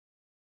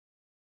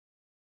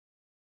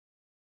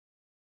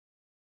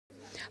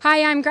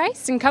Hi, I'm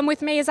Grace, and come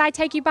with me as I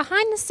take you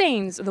behind the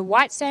scenes of the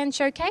Whitesands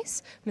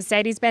Showcase,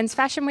 Mercedes-Benz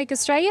Fashion Week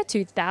Australia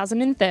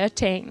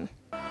 2013.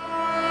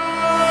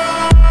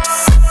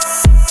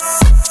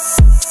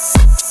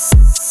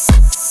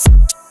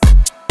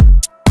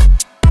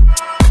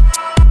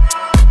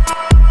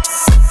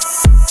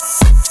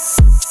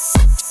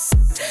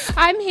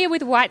 I'm here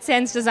with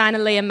Whitesands designer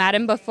Leah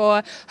Madden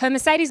before her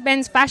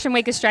Mercedes-Benz Fashion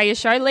Week Australia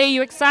show. Leah,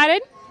 you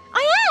excited?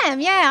 I am,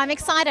 yeah, I'm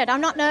excited.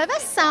 I'm not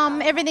nervous.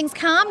 Everything's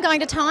calm, going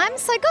to time,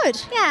 so good,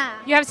 yeah.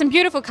 You have some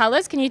beautiful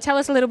colours. Can you tell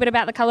us a little bit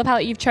about the colour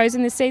palette you've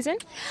chosen this season?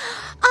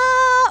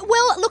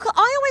 Well, look,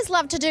 I always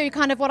love to do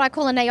kind of what I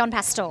call a neon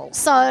pastel.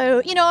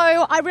 So, you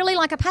know, I really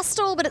like a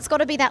pastel, but it's got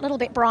to be that little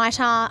bit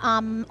brighter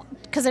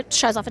because it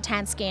shows off a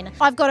tan skin.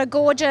 I've got a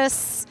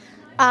gorgeous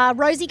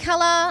rosy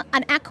colour,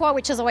 an aqua,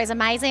 which is always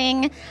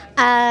amazing,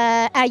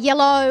 a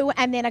yellow,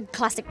 and then a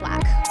classic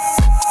black.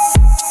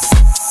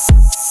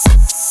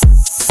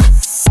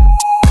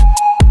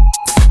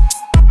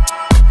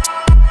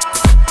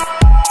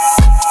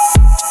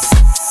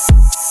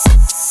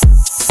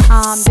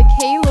 The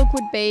key look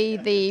would be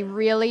the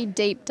really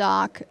deep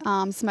dark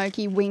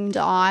smoky winged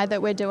eye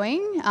that we're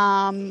doing.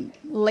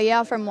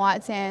 Leah from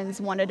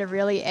Whitesands wanted a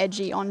really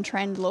edgy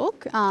on-trend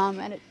look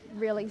and it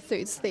really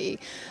suits the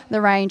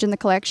range and the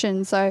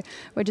collection. So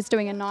we're just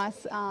doing a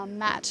nice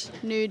matte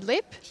nude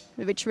lip,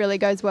 which really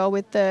goes well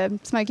with the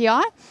smoky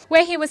eye.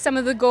 We're here with some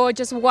of the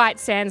gorgeous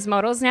Whitesands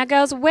models. Now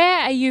girls, where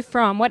are you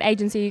from? What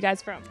agency are you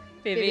guys from?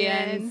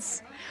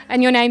 Vivian's.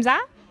 And your names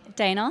are?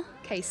 Dana.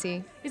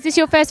 Casey. Is this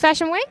your first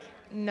fashion week?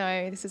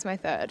 No, this is my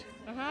third.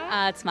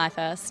 It's my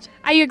first.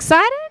 Are you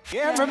excited?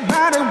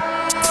 Everybody.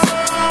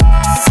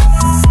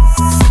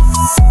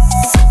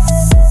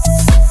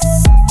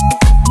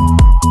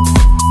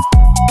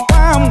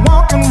 I'm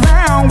walking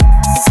around.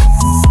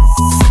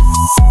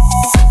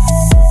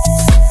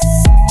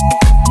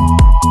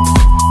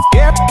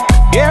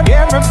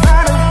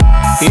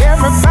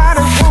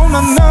 Everybody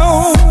wanna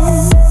know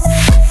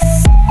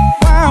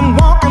why I'm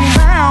walking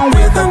around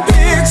with a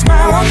big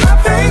smile on my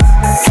face.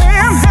 Hey,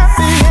 I'm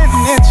happy and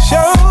it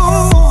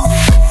shows.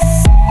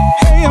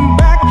 Hey, I'm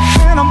back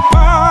and I'm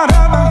part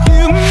of the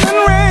human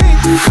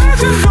race.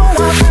 'Cause you know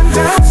I've been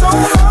down so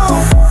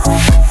long.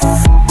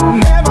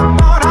 Never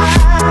thought I'd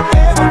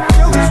ever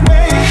feel this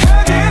way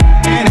again.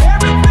 And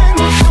everything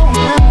was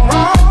going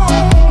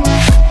wrong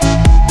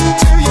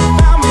till you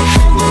found me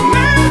and you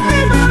made me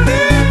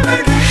believe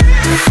again.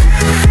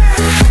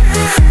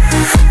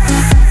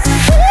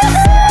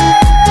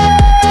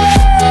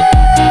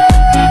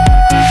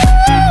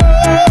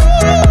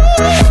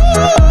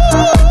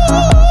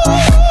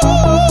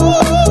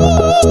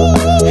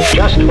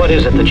 Just what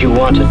is it that you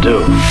want to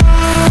do?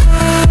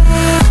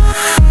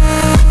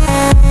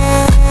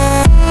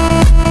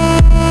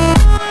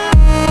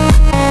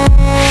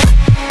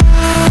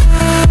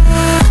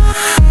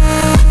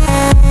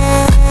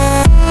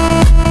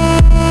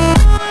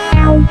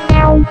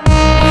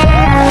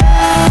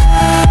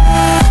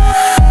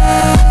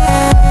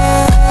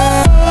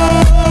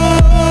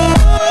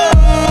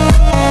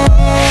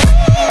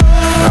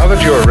 Now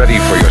that you are ready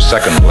for your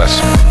second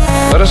lesson,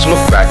 let us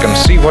look back and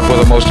see what were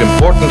the most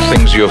important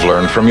things you have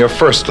learned from your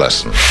first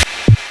lesson.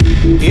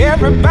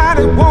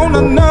 Everybody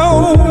wanna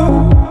know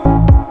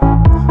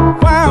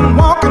why I'm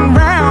walking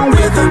around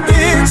with a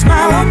big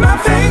smile on my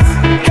face.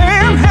 Hey,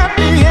 I'm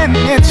happy and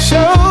it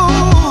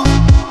shows.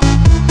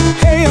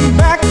 Hey, I'm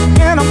back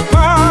and I'm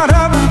part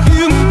of the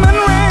human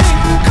race.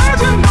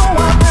 'Cause you know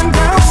I've been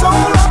down so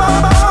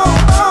long.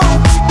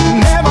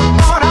 Never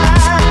thought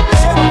I'd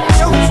ever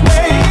feel this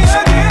way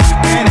again.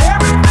 And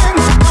everything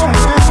was going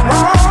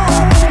wrong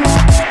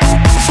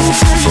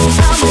till you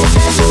found me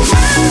and you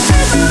made me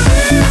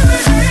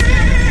believe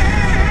again.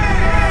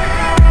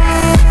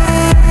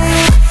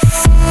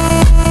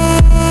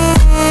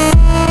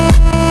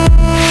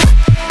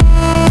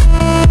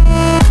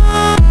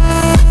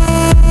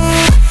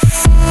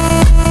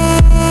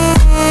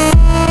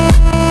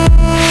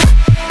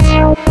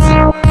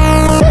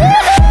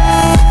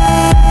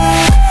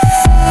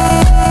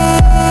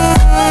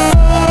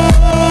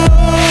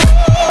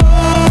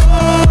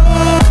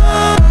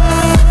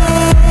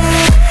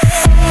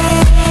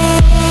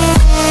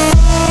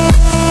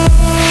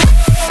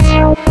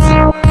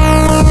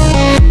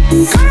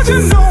 Cause you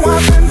know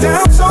I've been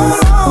down so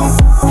long.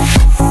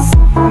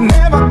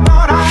 Never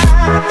thought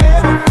I'd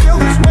ever feel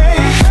this way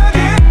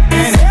again.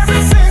 And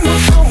everything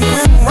was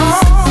going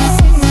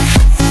wrong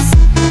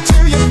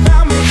till you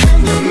found me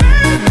and you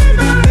made me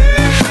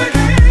believe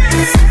again.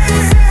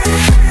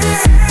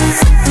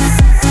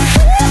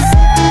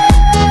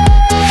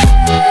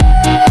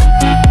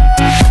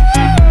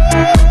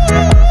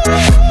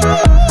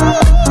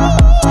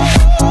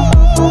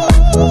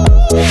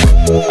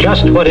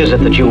 Just what is it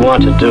that you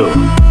want to do?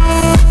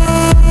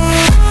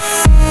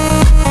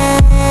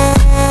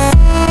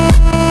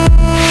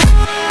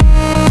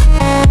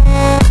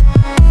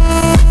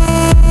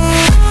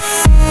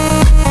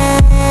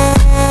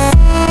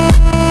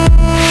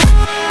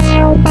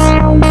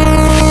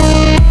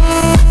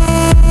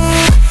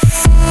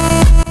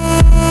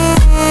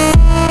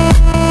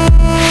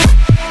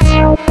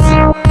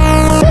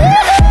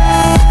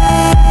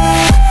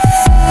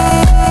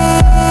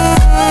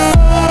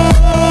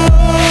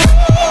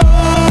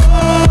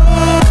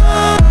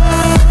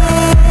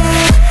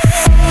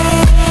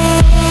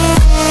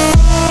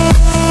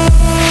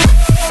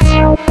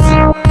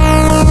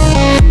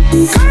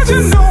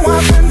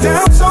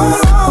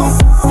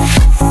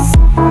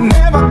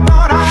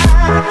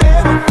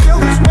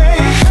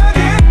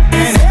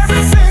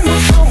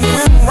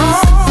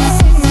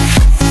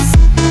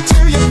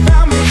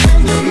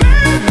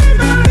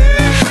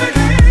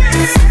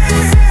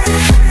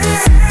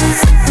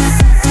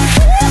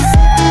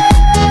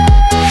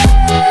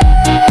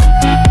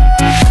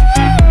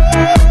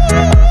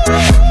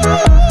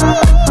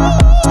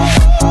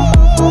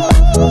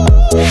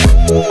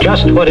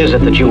 what is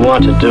it that you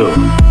want to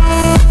do?